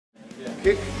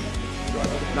Kick.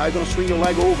 Now you're going to swing your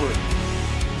leg over.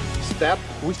 Step.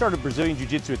 We started Brazilian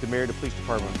Jiu-Jitsu at the Merida Police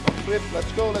Department. Flip.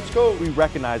 Let's go. Let's go. We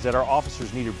recognize that our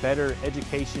officers need a better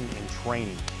education and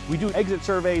training. We do exit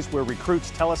surveys where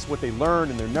recruits tell us what they learned,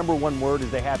 and their #1 word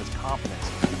is they have is confidence.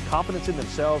 Confidence in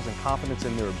themselves and confidence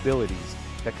in their abilities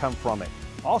that come from it.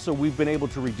 Also, we've been able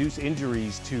to reduce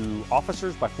injuries to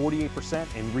officers by 48%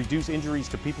 and reduce injuries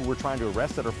to people we're trying to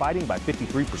arrest that are fighting by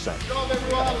 53%. Good job,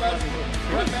 everyone. Let's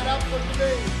wrap that up for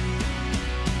today.